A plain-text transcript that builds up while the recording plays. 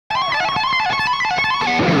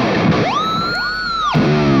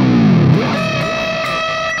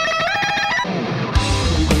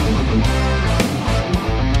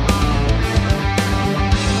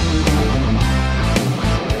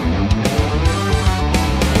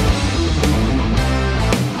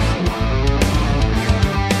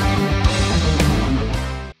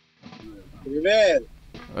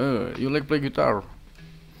you like play guitar?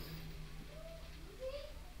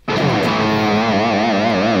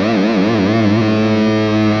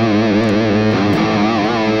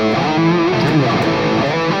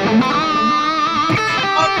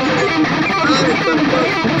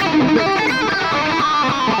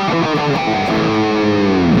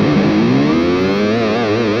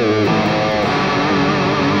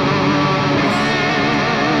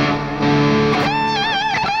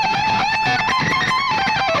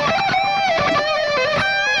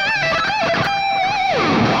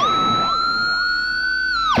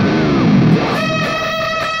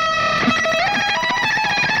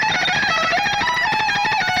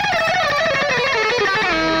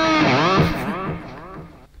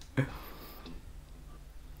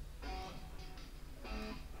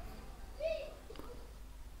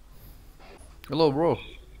 Hello, bro.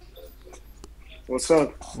 What's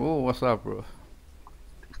up? Oh, what's up, bro?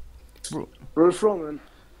 Bro, Where you from, man?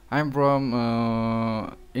 I'm from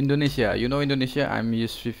Indonesia. You know Indonesia? I'm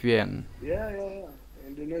Vivian. Yeah.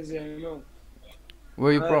 Indonesia, you know.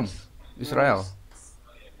 Where you from? Nice. Israel.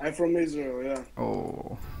 I'm from Israel, yeah.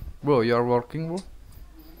 Oh, bro, you are working, bro?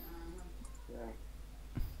 Yeah.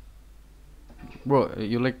 Bro,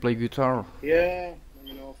 you like play guitar? Yeah, I'm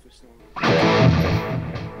in the office now.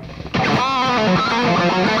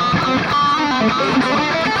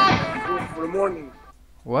 Good for the morning.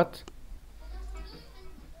 What?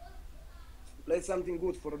 Play something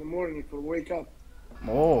good for the morning, for wake up.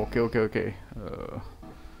 Oh, okay.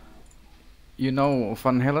 You know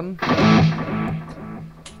Van Halen?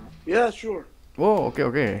 Yeah, sure. Oh,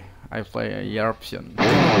 okay. I play Eruption.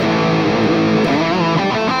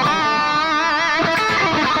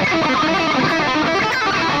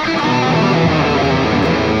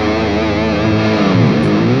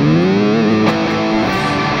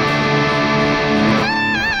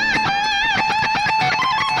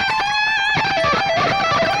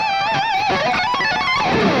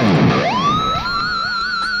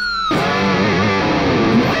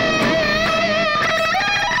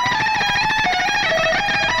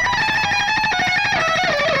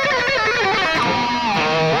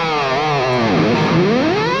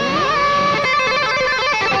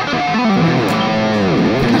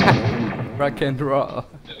 Rock and roll.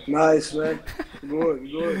 Nice, man. Good.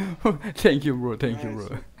 Thank you, bro. Thank you,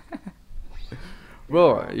 bro.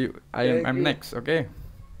 Bro, I'm next, okay?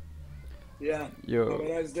 Yeah. Yo. Have a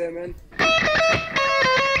nice day, man.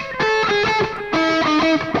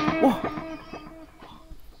 Whoa.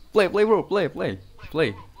 Play, bro.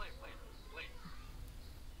 Play.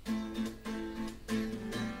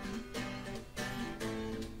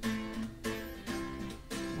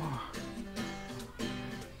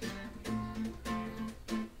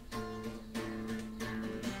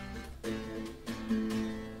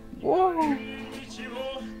 Whoa.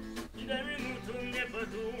 Ничего, ни на минуту не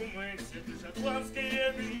подумать, это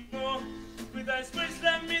шотландское вино. Пытаясь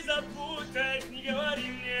мыслями запутать, не говори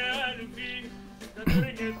мне о любви,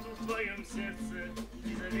 которой нету в твоем сердце.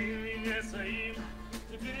 Не зови меня своим,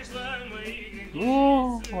 ты перешла мои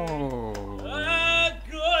границы. А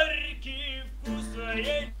горький вкус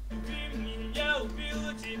твоей любви меня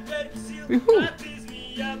убил, теперь в сил, а ты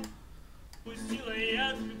змея, пустила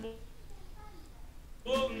яд в любовь.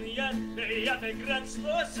 Я так рад,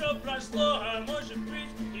 что все прошло, а может быть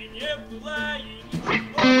и не было, и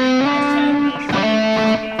ничего.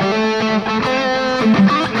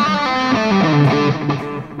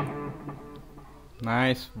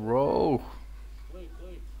 Nice, bro.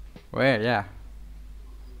 Where, yeah.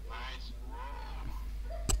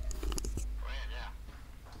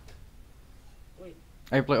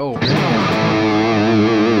 I play. Oh.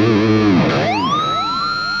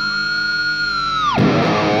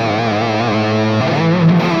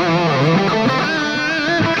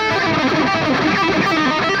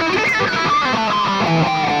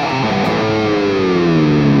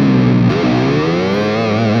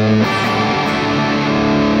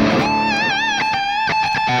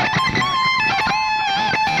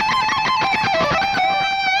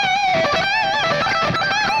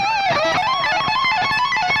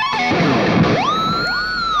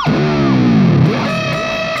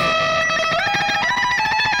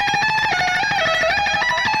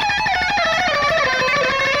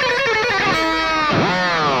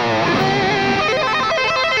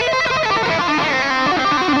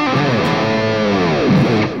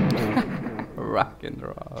 Rock and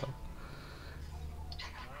roll.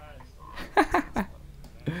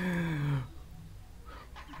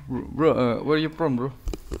 Bro, where are you from, bro?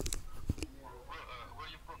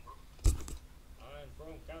 I'm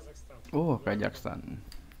from Kazakhstan. Oh, Kazakhstan.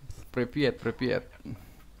 Привет.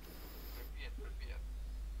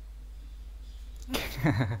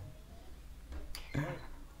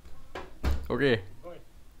 Okay.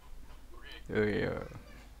 Okay.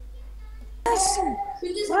 Russian.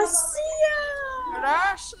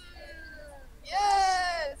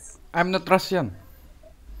 Yes. I'm not Russian.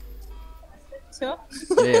 Все.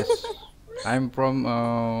 Yes. I'm from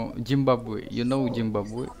Zimbabwe. You know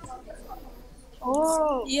Zimbabwe?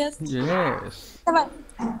 Oh. Yes. Yes. Давай.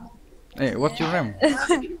 Hey, what's your name?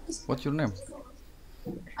 What's your name?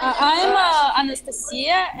 I'm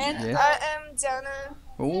Anastasia and Yes. I am Diana.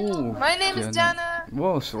 Oh. My name is Diana.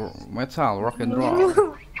 Whoa, so metal, rock and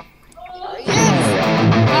roll.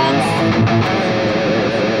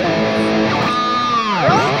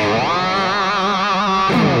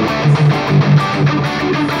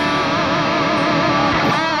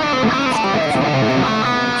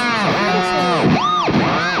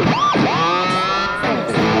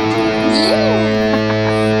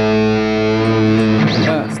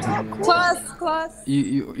 Class.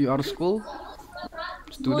 You are school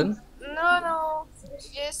student? No.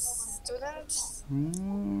 Yes, student.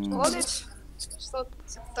 College.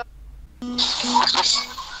 Что-то.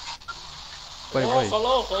 Play.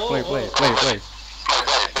 Плей.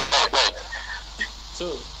 Всё,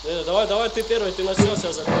 давай ты первый, ты начнёшь,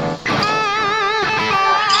 я закончу.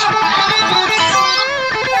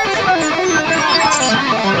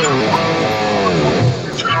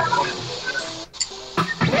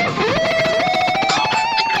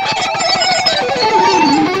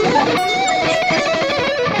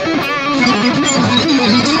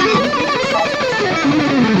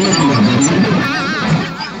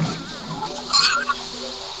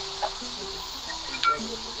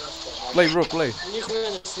 Play, bro, play. Нихуя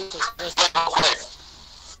не слышно.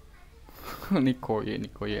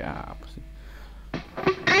 Nikoye apa sih?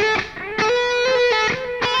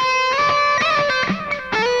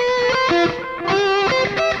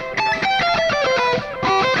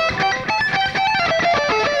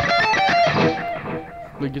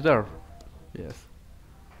 Play guitar. Yes.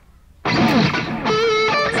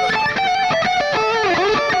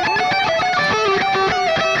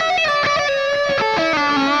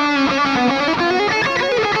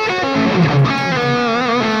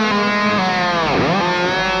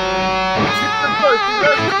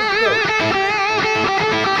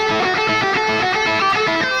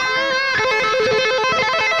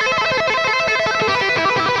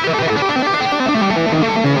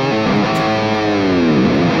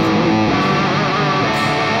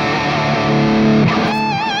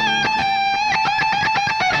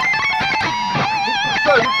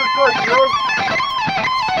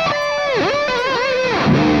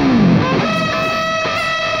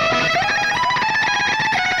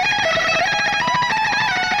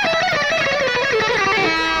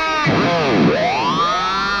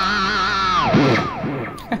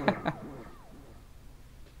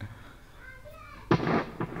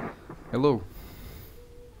 Hello.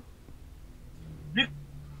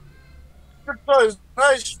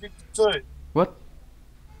 Знаешь, Виктор? What?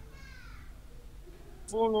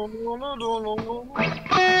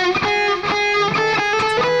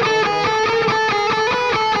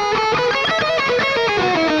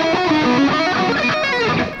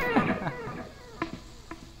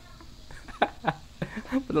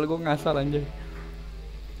 Padahal gue ngasal anjay.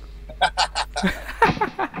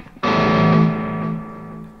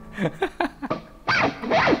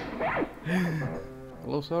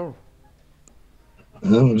 Hello, sir.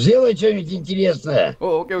 Сделай что-нибудь интересное.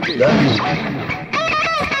 Oh, okay. Да?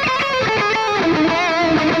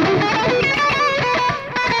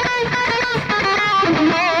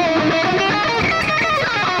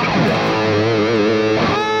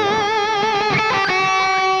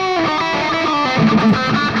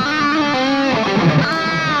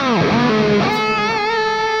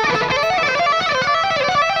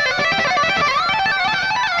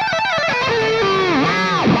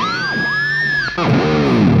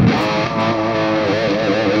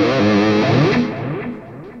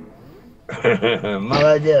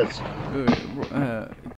 Молодец.